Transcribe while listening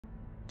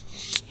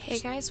Hey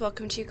guys,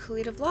 welcome to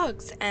Khalida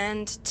Vlogs,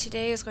 and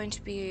today is going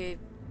to be a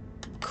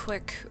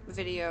quick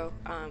video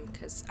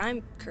because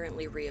I'm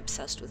currently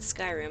re-obsessed with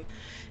Skyrim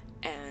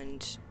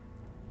and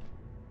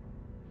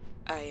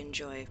I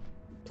enjoy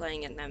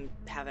playing it, and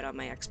I have it on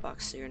my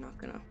Xbox, so you're not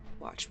gonna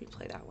watch me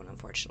play that one,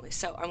 unfortunately.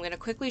 So I'm gonna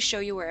quickly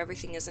show you where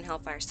everything is in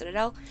Hellfire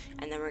Citadel,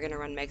 and then we're gonna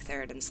run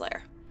Magtheridon's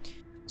Lair.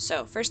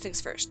 So first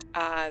things first,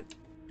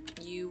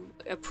 you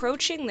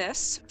approaching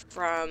this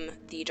from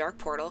the Dark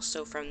Portal,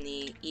 so from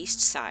the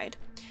east side.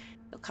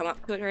 You'll come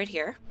up to it right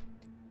here.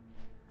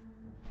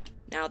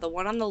 Now the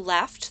one on the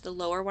left, the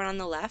lower one on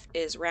the left,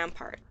 is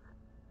Rampart.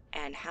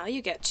 And how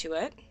you get to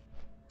it,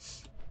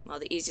 well,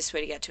 the easiest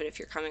way to get to it if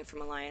you're coming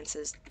from Alliance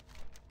is,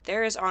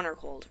 there is Honor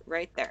Hold,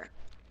 right there.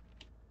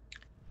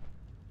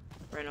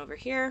 Run over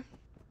here.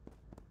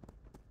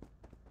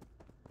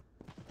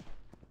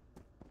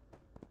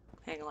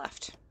 Hang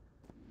left.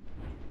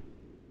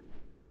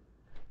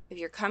 If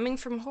you're coming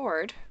from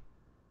Horde,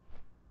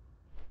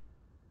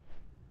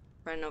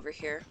 run over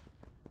here.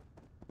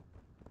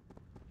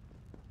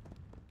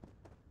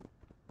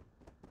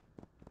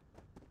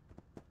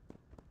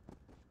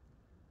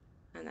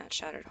 And that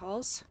Shattered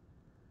Halls.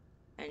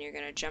 And you're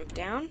gonna jump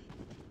down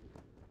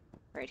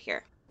right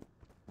here.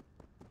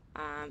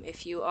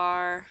 If you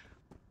are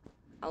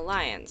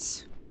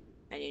Alliance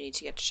and you need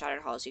to get to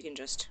Shattered Halls, you can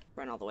just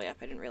run all the way up.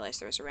 I didn't realize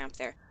there was a ramp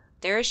there.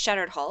 There is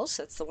Shattered Halls.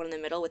 That's the one in the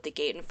middle with the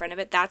gate in front of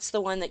it. That's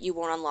the one that you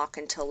won't unlock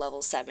until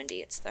level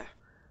 70. It's the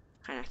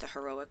kind of the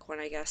heroic one,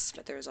 I guess,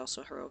 but there is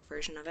also a heroic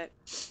version of it.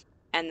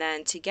 And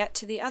then to get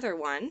to the other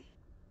one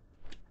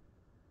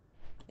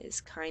is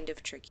kind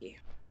of tricky.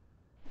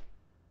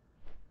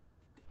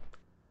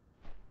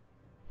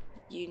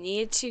 You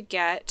need to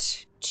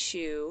get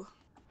to...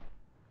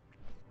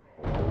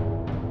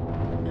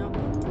 Nope,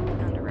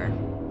 found a rare.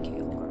 Okay,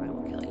 I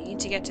will kill it. You need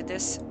to get to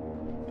this...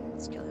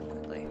 Let's kill him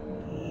quickly.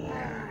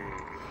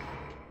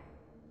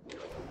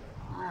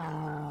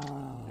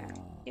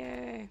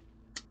 Yay.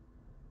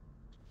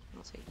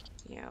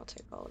 I'll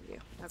take all of you.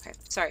 Okay,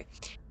 sorry.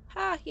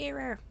 Ah, yay,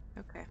 rare.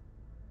 Okay.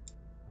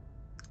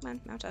 Come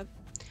on, mount up.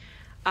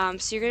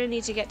 So you're gonna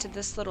need to get to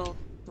this little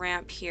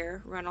ramp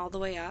here, run all the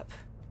way up.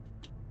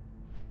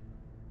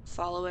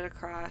 Follow it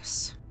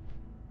across.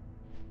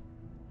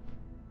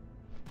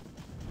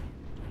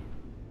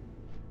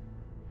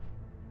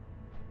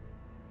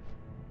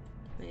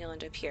 And you'll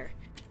end up here.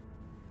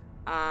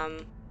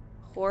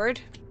 Horde,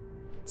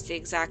 it's the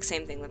exact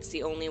same thing. That's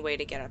the only way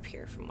to get up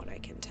here from what I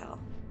can tell.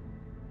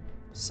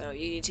 So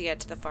you need to get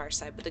to the far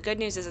side. But the good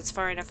news is it's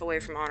far enough away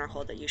from Honor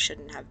Hold that you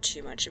shouldn't have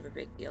too much of a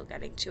big deal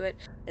getting to it.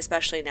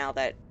 Especially now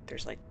that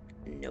there's like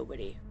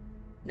nobody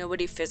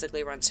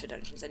physically runs to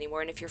dungeons anymore.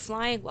 And if you're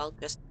flying, well,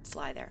 just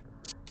fly there.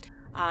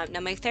 Now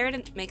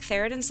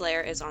Magtheridon's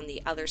Lair is on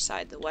the other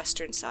side, the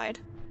western side.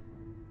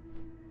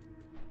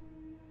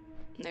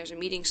 And there's a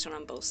meeting stone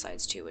on both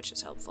sides too, which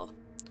is helpful.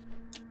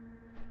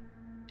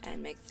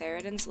 And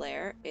Magtheridon's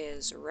Lair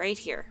is right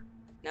here.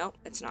 No,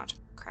 it's not.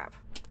 Crap.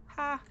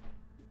 Ha!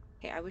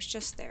 Okay, I was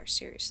just there.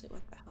 Seriously,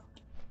 what the hell?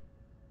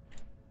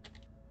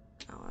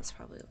 Oh, that's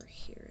probably over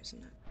here,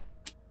 isn't it?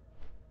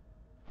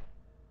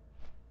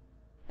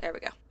 There we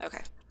go.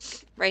 Okay.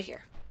 Right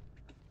here.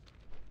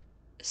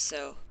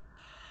 So,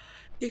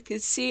 you can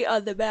see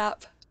on the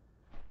map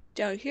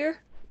down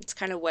here, it's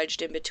kind of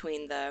wedged in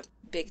between the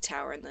big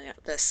tower and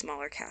the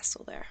smaller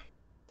castle there.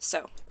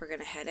 So, we're going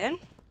to head in.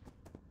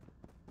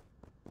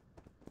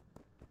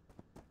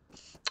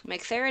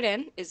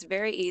 Magtheridon is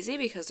very easy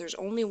because there's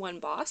only one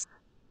boss.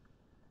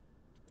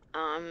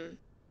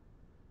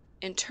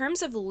 In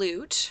terms of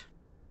loot,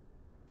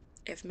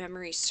 if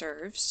memory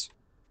serves...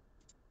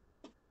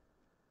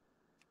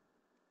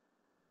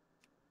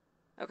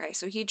 Okay,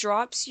 so he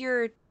drops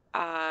your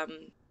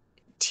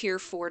tier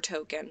 4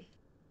 token.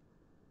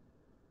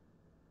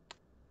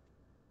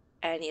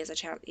 And he has a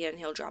chance, and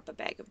he'll drop a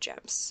bag of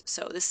gems.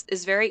 So this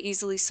is very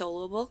easily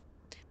soloable.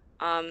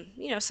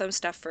 You know, some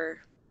stuff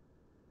for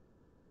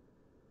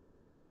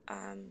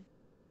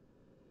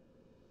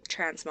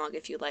transmog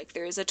if you like.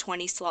 There is a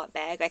 20 slot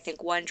bag. I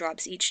think one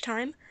drops each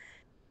time.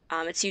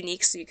 It's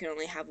unique, so you can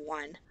only have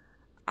one.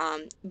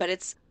 But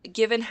it's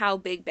given how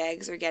big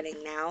bags are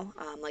getting now,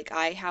 like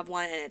I have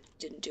one and it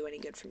didn't do any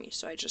good for me,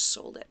 so I just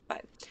sold it.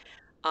 But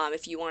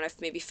if you want to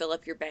maybe fill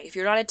up your bag, if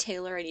you're not a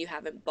tailor and you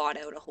haven't bought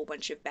out a whole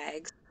bunch of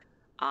bags,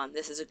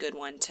 this is a good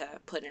one to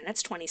put in.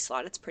 It's 20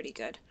 slot, it's pretty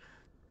good.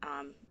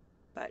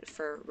 But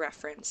for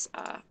reference,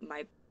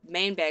 my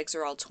main bags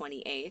are all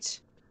 28.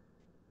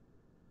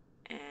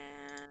 And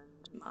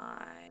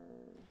my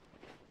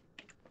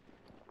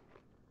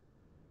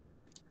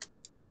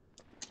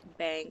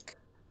bank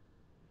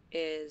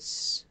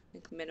is, I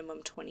think,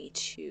 minimum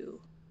 22.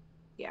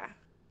 Yeah,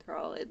 they're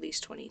all at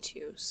least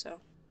 22, so.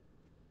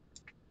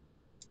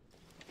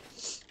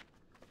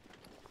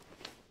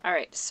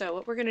 Alright, so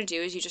what we're going to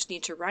do is you just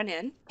need to run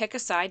in, pick a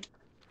side.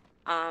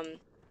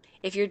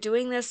 If you're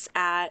doing this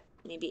at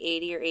maybe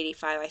 80 or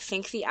 85, I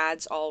think the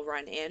ads all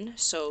run in,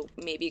 so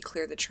maybe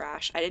clear the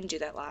trash. I didn't do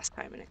that last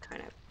time and it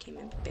kind of came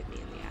and bit me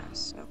in the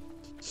ass, so.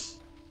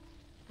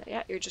 But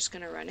yeah, you're just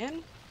gonna run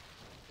in.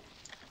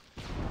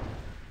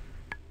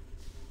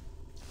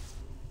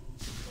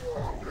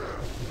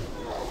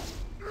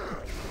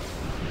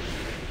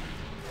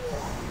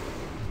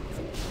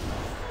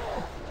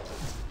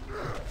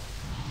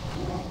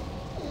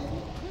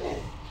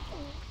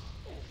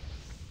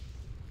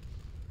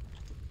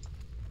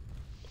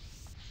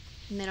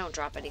 And they don't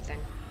drop anything.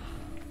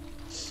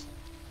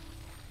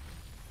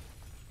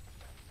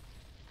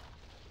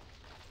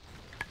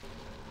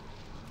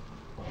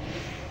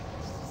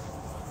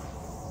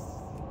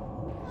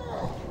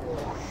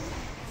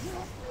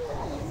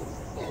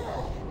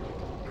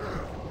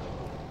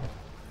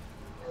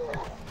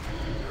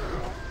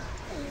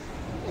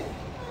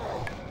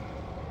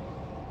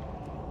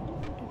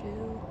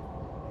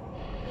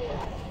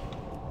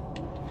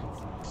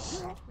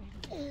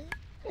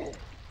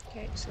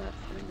 Okay, so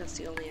I think that's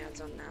the only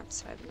ads on that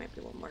side. There might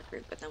be one more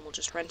group, but then we'll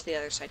just run to the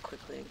other side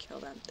quickly and kill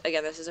them.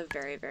 Again, this is a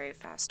very, very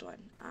fast one.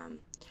 And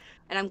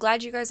I'm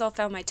glad you guys all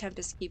found my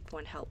Tempest Keep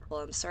one helpful.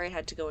 I'm sorry I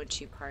had to go in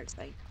 2 parts.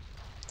 I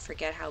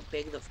forget how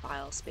big the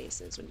file space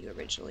is when you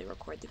originally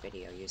record the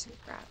video using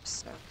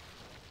Fraps, so.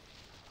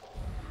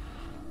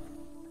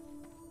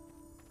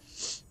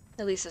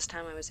 At least this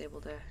time I was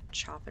able to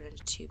chop it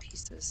into 2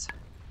 pieces.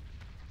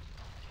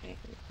 Okay,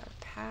 we've got a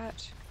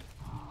pat.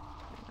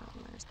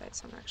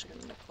 So I'm actually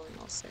going to end up pulling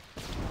all 6.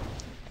 Okay,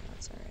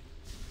 that's alright.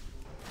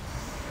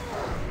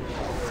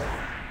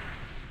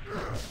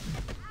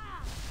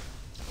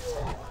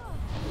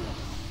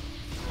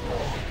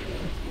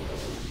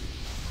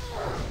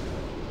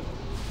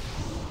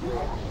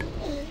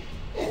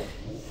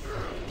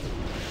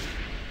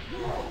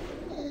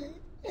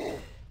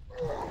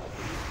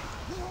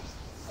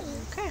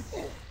 Okay,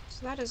 so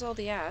that is all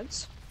the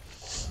ads.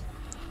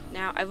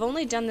 Now, I've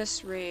only done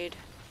this raid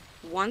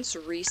once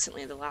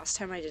recently. The last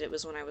time I did it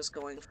was when I was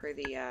going for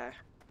the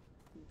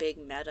big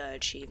meta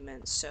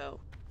achievement, so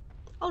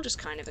I'll just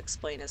kind of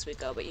explain as we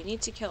go, but you need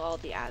to kill all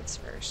the ads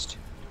first.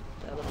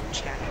 The little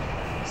channel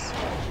ads.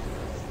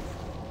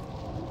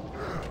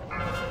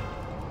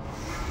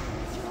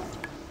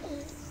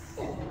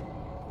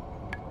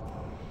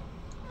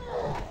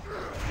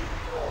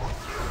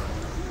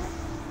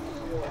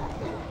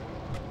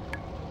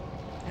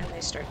 And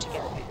they start to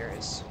get bigger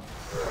as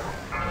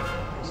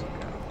you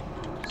go.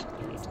 So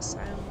we need to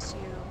silence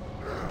you.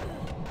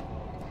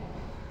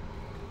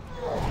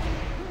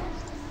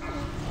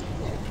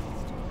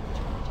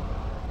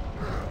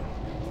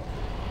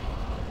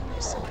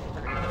 There's someone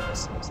burning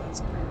themselves, that's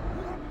going to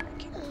I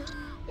can't.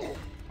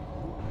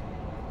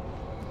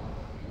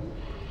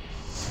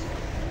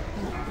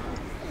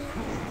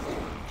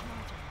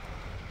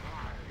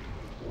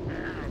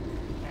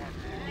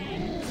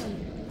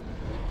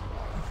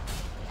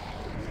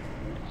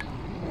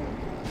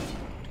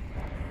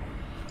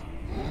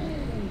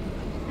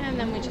 And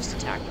then we just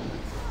attack them.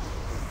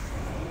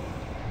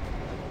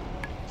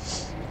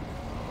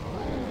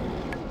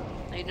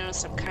 You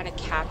notice I'm kind of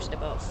capped at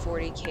about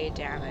 40k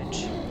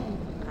damage,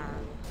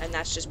 and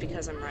that's just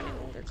because I'm running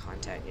older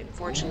content.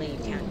 Unfortunately, you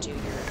can't do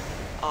your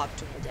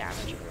optimal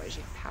damage, otherwise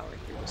you'd power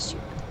through this too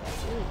quickly. I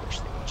really wish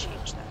they would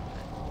change that,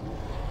 but oh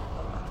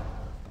well.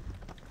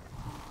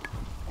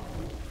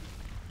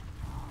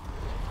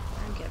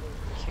 I'm getting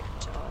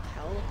kicked to all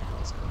hell. What the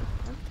hell is going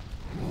on?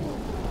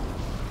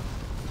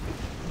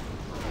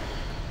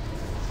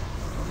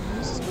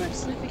 This is going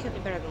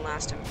significantly better than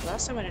last time.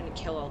 Last time I didn't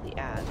kill all the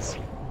ads.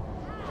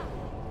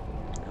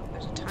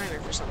 There's a timer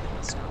for something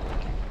that's not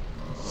working.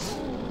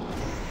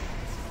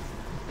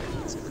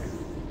 That's okay.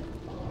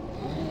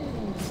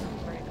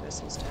 I'm burning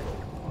this instead.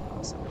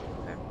 Awesome.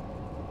 Okay.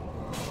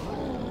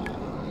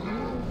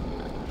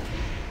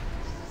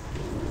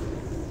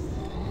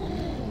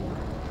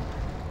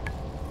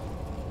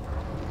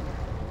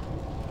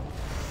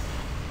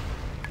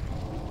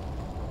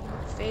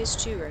 Phase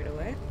 2 right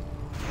away.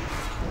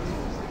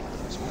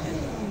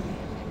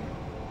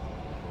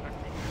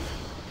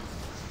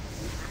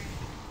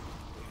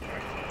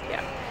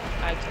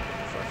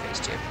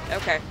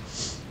 Okay,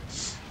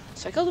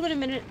 so I killed him in a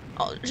minute,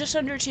 just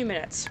under 2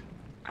 minutes.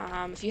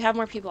 If you have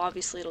more people,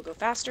 obviously it'll go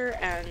faster,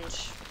 and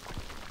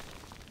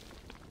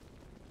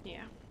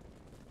yeah.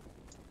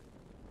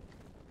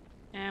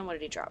 And what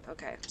did he drop?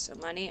 Okay, so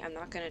money, I'm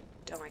not gonna,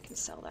 oh, I can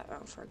sell that.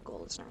 Oh, for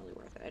gold, it's not really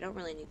worth it. I don't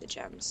really need the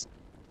gems.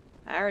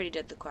 I already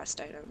did the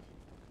quest item.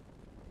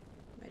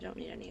 I don't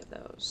need any of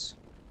those.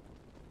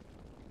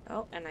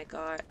 Oh, and I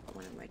got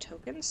one of my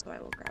tokens, so I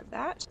will grab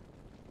that.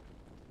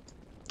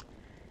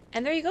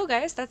 And there you go,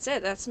 guys. That's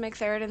it. That's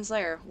Magtheridon's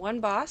Lair. One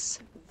boss.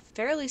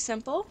 Fairly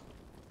simple.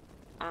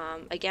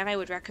 Again, I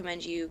would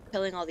recommend you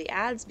killing all the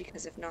ads,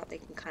 because if not, they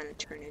can kind of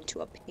turn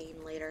into a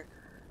pain later.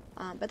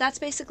 But that's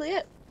basically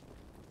it.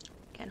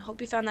 Again,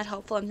 hope you found that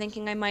helpful. I'm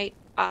thinking I might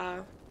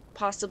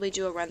possibly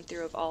do a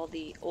run-through of all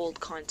the old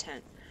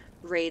content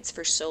raids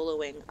for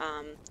soloing.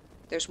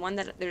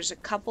 There's a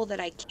couple that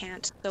I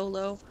can't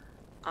solo,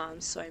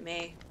 so I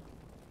may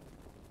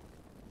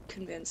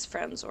convince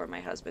friends or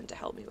my husband to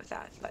help me with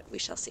that, but we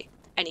shall see.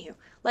 Anywho,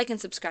 like and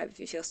subscribe if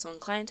you feel so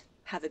inclined.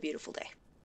 Have a beautiful day.